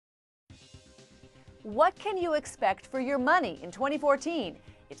What can you expect for your money in 2014?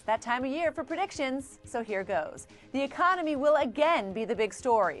 It's that time of year for predictions, so here goes. The economy will again be the big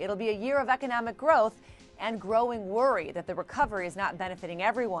story. It'll be a year of economic growth and growing worry that the recovery is not benefiting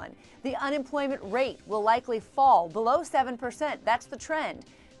everyone. The unemployment rate will likely fall below 7%. That's the trend.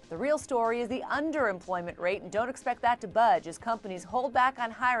 The real story is the underemployment rate, and don't expect that to budge as companies hold back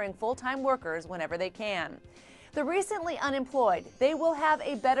on hiring full-time workers whenever they can. The recently unemployed, they will have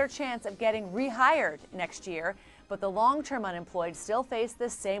a better chance of getting rehired next year, but the long-term unemployed still face the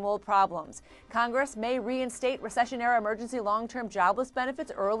same old problems. Congress may reinstate recession-era emergency long-term jobless benefits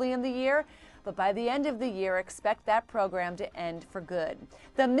early in the year, but by the end of the year, expect that program to end for good.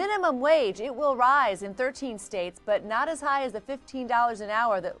 The minimum wage, it will rise in 13 states, but not as high as the $15 an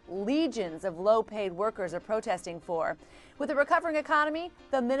hour that legions of low-paid workers are protesting for. With a recovering economy,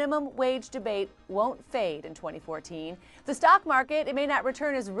 the minimum wage debate won't fade in 2014. The stock market, it may not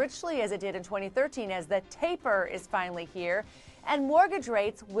return as richly as it did in 2013 as the taper is finally here, and mortgage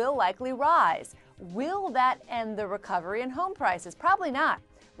rates will likely rise. Will that end the recovery in home prices? Probably not.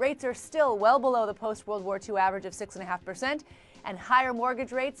 Rates are still well below the post-World War II average of 6.5%, and higher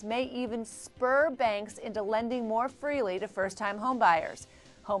mortgage rates may even spur banks into lending more freely to first-time homebuyers.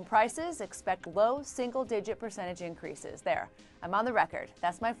 Home prices expect low single-digit percentage increases. There, I'm on the record.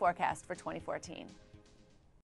 That's my forecast for 2014.